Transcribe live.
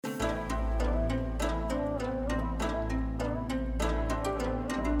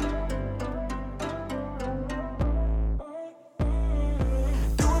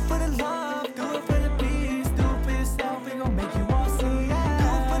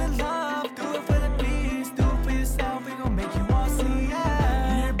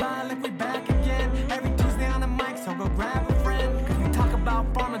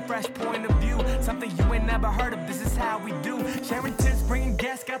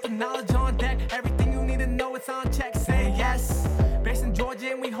got the knowledge on deck. Everything you need to know, it's on check. Say yes. Based in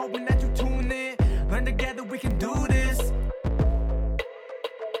Georgia, and we hoping that you tune in. Learn together, we can do this.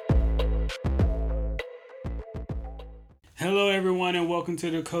 Hello, everyone, and welcome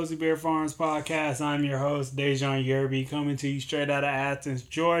to the Cozy Bear Farms podcast. I'm your host, Dejan Yerby, coming to you straight out of Athens,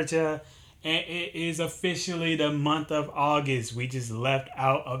 Georgia. And it is officially the month of August. We just left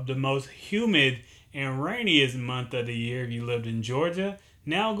out of the most humid and rainiest month of the year if you lived in Georgia.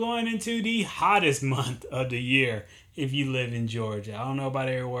 Now going into the hottest month of the year if you live in Georgia. I don't know about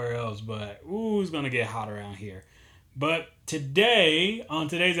everywhere else, but it's going to get hot around here. But today, on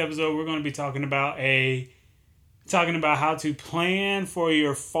today's episode, we're going to be talking about how to plan for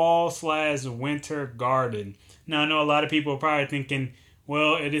your fall/winter garden. Now, I know a lot of people are probably thinking,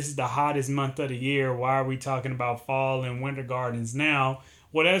 well, this is the hottest month of the year. Why are we talking about fall and winter gardens now?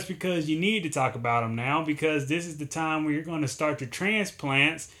 Well, that's because you need to talk about them now, because this is the time where you're going to start your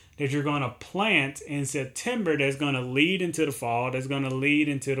transplants that you're going to plant in September that's going to lead into the fall, that's going to lead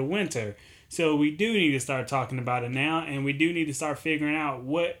into the winter. So we do need to start talking about it now, and we do need to start figuring out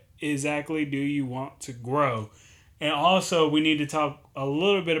what exactly do you want to grow. And also, we need to talk a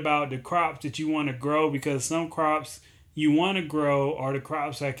little bit about the crops that you want to grow, because some crops you want to grow are the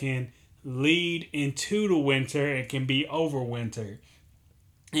crops that can lead into the winter and can be overwintered.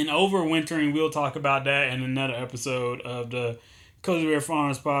 And overwintering, we'll talk about that in another episode of the Cozy Bear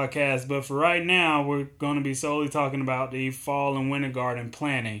Farms podcast. But for right now, we're going to be solely talking about the fall and winter garden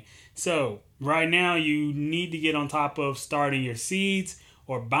planting. So right now, you need to get on top of starting your seeds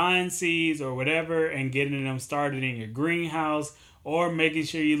or buying seeds or whatever and getting them started in your greenhouse, or making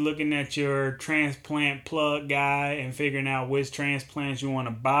sure you're looking at your transplant plug guy and figuring out which transplants you want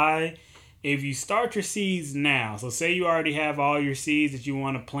to buy. If you start your seeds now, so say you already have all your seeds that you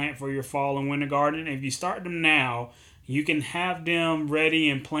want to plant for your fall and winter garden, if you start them now, you can have them ready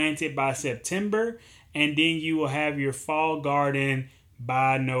and planted by September, and then you will have your fall garden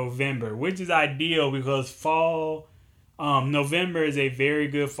by November, which is ideal because November is a very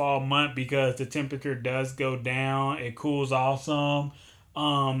good fall month because the temperature does go down. It cools off some.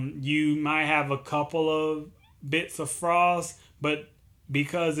 You might have a couple of bits of frost, but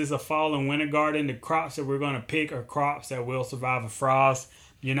because it's a fall and winter garden, the crops that we're going to pick are crops that will survive a frost.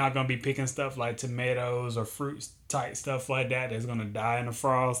 You're not going to be picking stuff like tomatoes or fruits type stuff like that that's going to die in the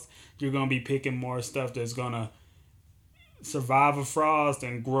frost. You're going to be picking more stuff that's going to survive a frost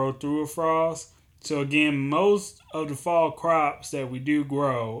and grow through a frost. So again, most of the fall crops that we do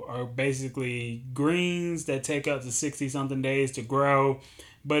grow are basically greens that take up to 60-something days to grow.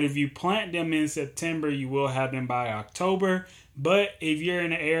 But if you plant them in September, you will have them by October. But if you're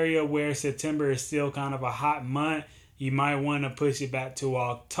in an area where September is still kind of a hot month, you might want to push it back to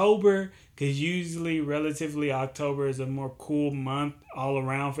October, because usually, relatively, October is a more cool month all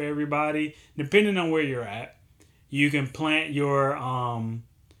around for everybody. Depending on where you're at, you can plant your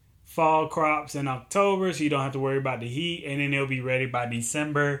fall crops in October, so you don't have to worry about the heat, and then they'll be ready by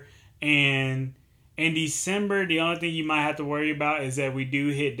December. And in December, the only thing you might have to worry about is that we do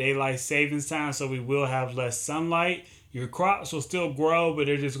hit daylight savings time, so we will have less sunlight. Your crops will still grow, but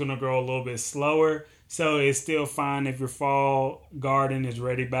they're just going to grow a little bit slower. So it's still fine if your fall garden is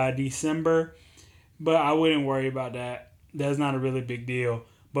ready by December. But I wouldn't worry about that. That's not a really big deal.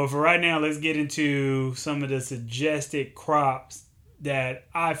 But for right now, let's get into some of the suggested crops that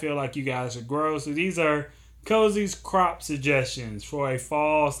I feel like you guys should grow. So these are Cozy's crop suggestions for a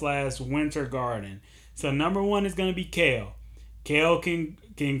fall/winter garden. So number one is going to be kale. Kale can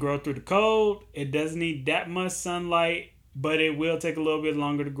grow through the cold. It doesn't need that much sunlight, but it will take a little bit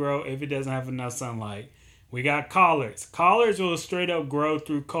longer to grow if it doesn't have enough sunlight. We got collards. Collards will straight up grow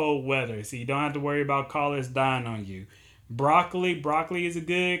through cold weather, so you don't have to worry about collards dying on you. Broccoli is a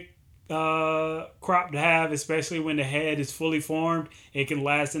good crop to have, especially when the head is fully formed. It can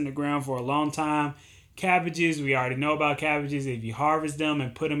last in the ground for a long time. Cabbages, we already know about cabbages. If you harvest them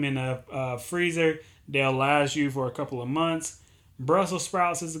and put them in a freezer, they'll last you for a couple of months. Brussels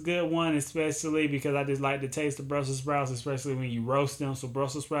sprouts is a good one, especially because I just like the taste of Brussels sprouts, especially when you roast them. So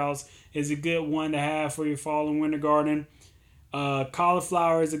Brussels sprouts is a good one to have for your fall and winter garden.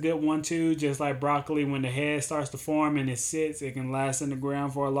 Cauliflower is a good one too, just like broccoli. When the head starts to form and it sits, it can last in the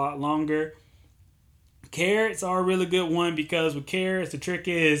ground for a lot longer. Carrots are a really good one, because with carrots, the trick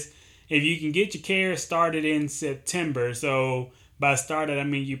is if you can get your carrots started in September. So by started, I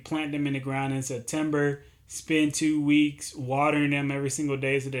mean you plant them in the ground in September, spend 2 weeks watering them every single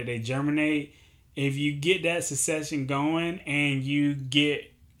day so that they germinate. If you get that succession going and you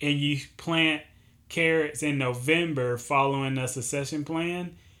plant carrots in November following the succession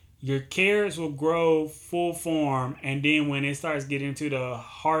plan, your carrots will grow full form, and then when it starts getting into the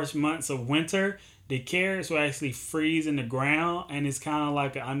harsh months of winter, the carrots will actually freeze in the ground, and it's kind of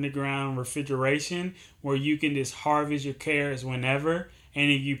like an underground refrigeration where you can just harvest your carrots whenever. And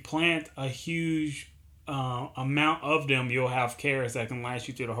if you plant a huge amount of them, you'll have carrots that can last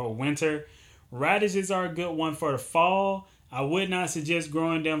you through the whole winter. Radishes are a good one for the fall. I would not suggest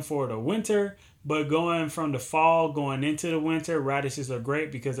growing them for the winter, but going from the fall going into the winter, radishes are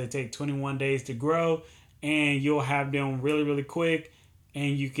great because they take 21 days to grow, and you'll have them really, really quick,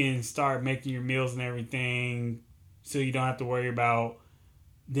 and you can start making your meals and everything, so you don't have to worry about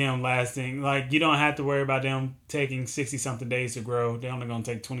them lasting. Like, you don't have to worry about them taking 60 something days to grow. They're only going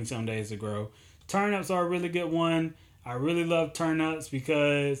to take 20 some days to grow. Turnips are a really good one. I really love turnips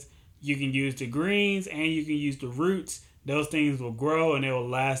because you can use the greens and you can use the roots. Those things will grow and they will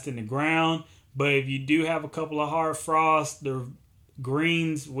last in the ground. But if you do have a couple of hard frosts, the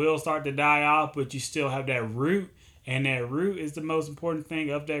greens will start to die off, but you still have that root. And that root is the most important thing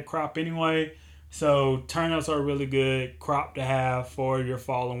of that crop anyway. So turnips are a really good crop to have for your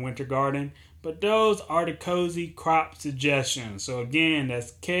fall and winter garden. But those are the cozy crop suggestions. So again,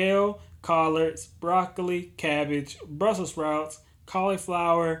 that's kale, collards, broccoli, cabbage, Brussels sprouts,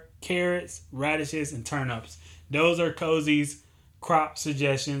 cauliflower, carrots, radishes, and turnips. Those are Cozy's crop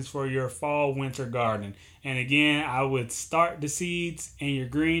suggestions for your fall winter garden. And again, I would start the seeds in your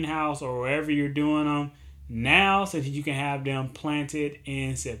greenhouse or wherever you're doing them now so that you can have them planted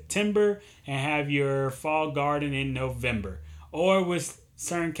in September and have your fall garden in November. Or with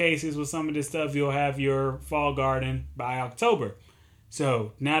certain cases with some of this stuff, you'll have your fall garden by October.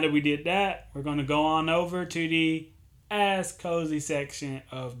 So now that we did that, we're going to go on over to the Ask Cozy section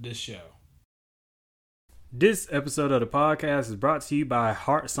of the show. This episode of the podcast is brought to you by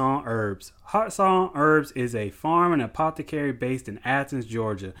Heartsong Herbs. Heartsong Herbs is a farm and apothecary based in Athens,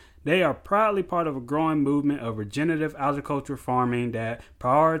 Georgia. They are proudly part of a growing movement of regenerative agriculture farming that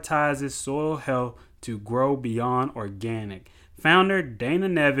prioritizes soil health to grow beyond organic. Founder Dana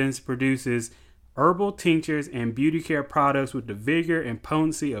Nevins produces herbal tinctures and beauty care products with the vigor and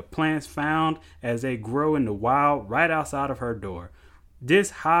potency of plants found as they grow in the wild right outside of her door.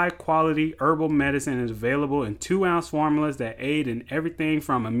 This high-quality herbal medicine is available in 2-ounce formulas that aid in everything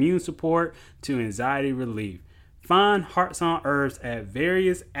from immune support to anxiety relief. Find Heartsong Herbs at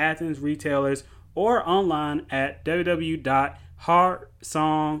various Athens retailers or online at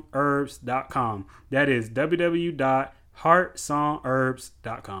www.heartsongherbs.com. That is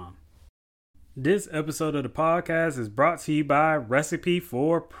www.heartsongherbs.com. This episode of the podcast is brought to you by Recipe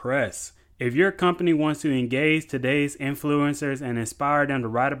for Press. If your company wants to engage today's influencers and inspire them to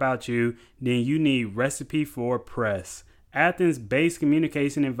write about you, then you need Recipe for Press. Athens-based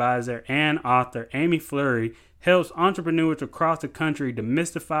communication advisor and author Amy Fleury helps entrepreneurs across the country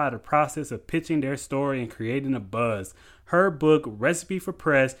demystify the process of pitching their story and creating a buzz. Her book, Recipe for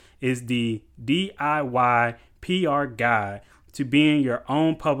Press, is the DIY PR guide to being your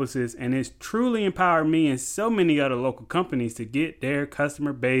own publicist, and it's truly empowered me and so many other local companies to get their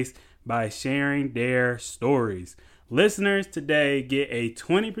customer base by sharing their stories. Listeners today get a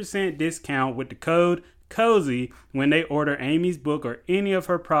 20% discount with the code COZY when they order Amy's book or any of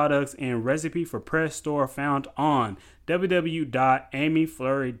her products in Recipe for Press store found on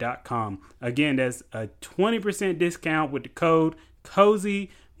www.amyfleury.com. Again, that's a 20% discount with the code COZY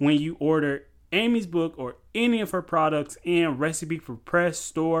when you order Amy's book or any of her products in Recipe for Press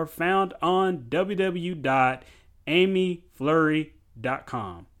store found on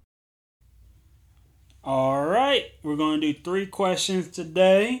www.amyfleury.com. All right, we're going to do 3 questions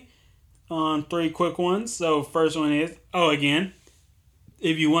today on 3 quick ones. So first one is, again,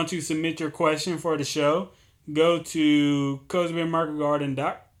 if you want to submit your question for the show, go to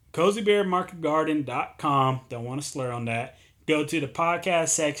cozybearmarketgarden.com. Don't want to slur on that. Go to the podcast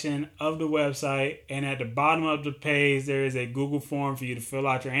section of the website, and at the bottom of the page, there is a Google form for you to fill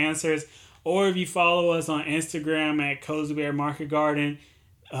out your answers. Or if you follow us on Instagram at Cozy Bear Market Garden,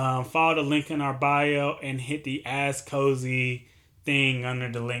 follow the link in our bio and hit the Ask Cozy thing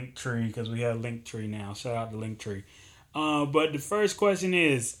under the link tree, because we have link tree now. Shout out to link tree. But the first question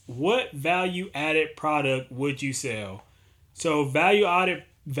is, what value added product would you sell? So value added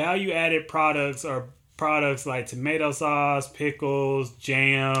products are products like tomato sauce, pickles,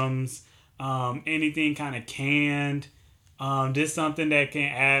 jams, anything kind of canned. Just something that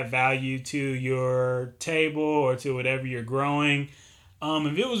can add value to your table or to whatever you're growing.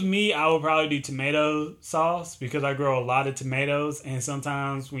 If it was me, I would probably do tomato sauce because I grow a lot of tomatoes, and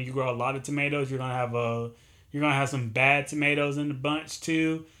sometimes when you grow a lot of tomatoes, you're gonna have some bad tomatoes in the bunch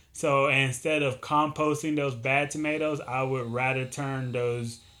too. So instead of composting those bad tomatoes, I would rather turn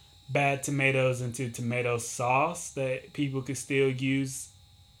those bad tomatoes into tomato sauce that people could still use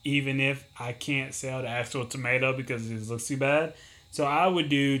even if I can't sell the actual tomato because it looks too bad. So I would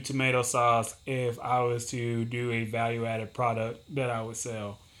do tomato sauce if I was to do a value-added product that I would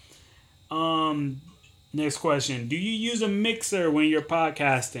sell. Next question. Do you use a mixer when you're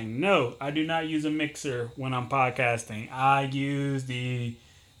podcasting? No, I do not use a mixer when I'm podcasting. I use the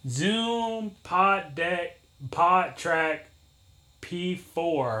Zoom PodTrack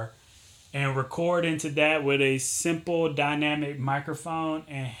P4 and record into that with a simple dynamic microphone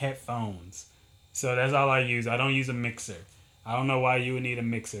and headphones. So that's all I use. I don't use a mixer. I don't know why you would need a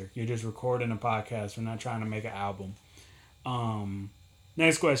mixer. You're just recording a podcast. We're not trying to make an album.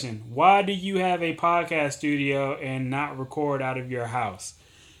 Next question. Why do you have a podcast studio and not record out of your house?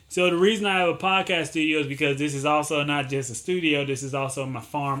 So the reason I have a podcast studio is because this is also not just a studio. This is also my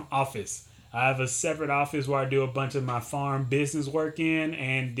farm office. I have a separate office where I do a bunch of my farm business work in,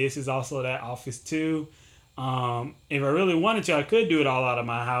 and this is also that office too. If I really wanted to, I could do it all out of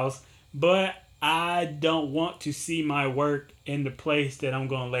my house, but I don't want to see my work in the place that I'm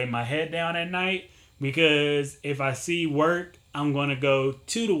going to lay my head down at night, because if I see work, I'm going to go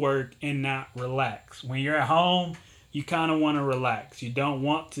to the work and not relax. When you're at home, you kind of want to relax. You don't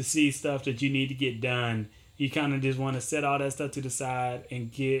want to see stuff that you need to get done. You kind of just want to set all that stuff to the side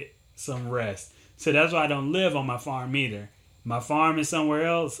and get some rest. So that's why I don't live on my farm either. My farm is somewhere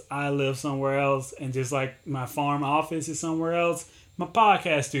else. I live somewhere else. And just like my farm office is somewhere else, my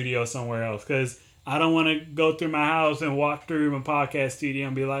podcast studio is somewhere else. Because I don't want to go through my house and walk through my podcast studio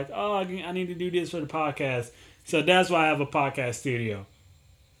and be like, oh, I need to do this for the podcast. So that's why I have a podcast studio.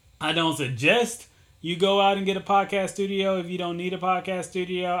 I don't suggest you go out and get a podcast studio if you don't need a podcast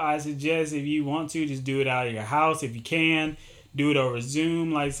studio. I suggest if you want to, just do it out of your house if you can. Do it over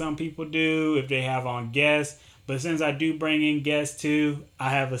Zoom like some people do if they have on guests. But since I do bring in guests too, I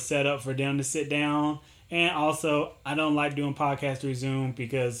have a setup for them to sit down. And also, I don't like doing podcasts through Zoom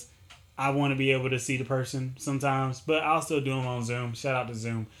because I want to be able to see the person sometimes. But I'll still do them on Zoom. Shout out to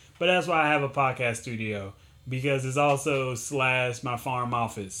Zoom. But that's why I have a podcast studio. Because it's also / my farm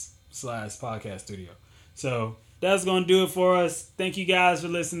office / podcast studio. So that's going to do it for us. Thank you guys for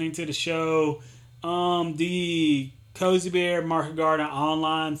listening to the show. The Cozy Bear Market Garden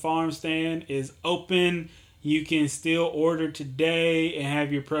online farm stand is open. You can still order today and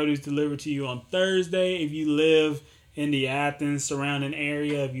have your produce delivered to you on Thursday. If you live in the Athens surrounding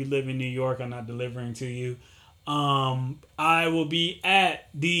area, if you live in New York, I'm not delivering to you. I will be at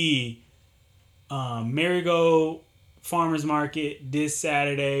the Marigold Farmers Market this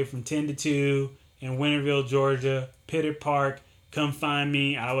Saturday from 10 to 2 in Winterville, Georgia, Pitter Park. Come find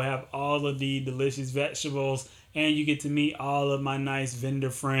me. I will have all of the delicious vegetables, and you get to meet all of my nice vendor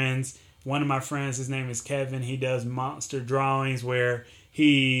friends. One of my friends, his name is Kevin. He does monster drawings where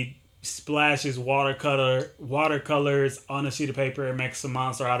he splashes watercolors on a sheet of paper and makes a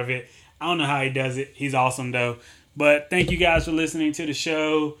monster out of it. I don't know how he does it. He's awesome though. But thank you guys for listening to the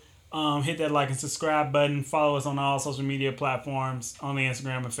show. Hit that like and subscribe button. Follow us on all social media platforms. Only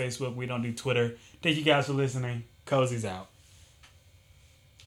Instagram and Facebook. We don't do Twitter. Thank you guys for listening. Cozy's out.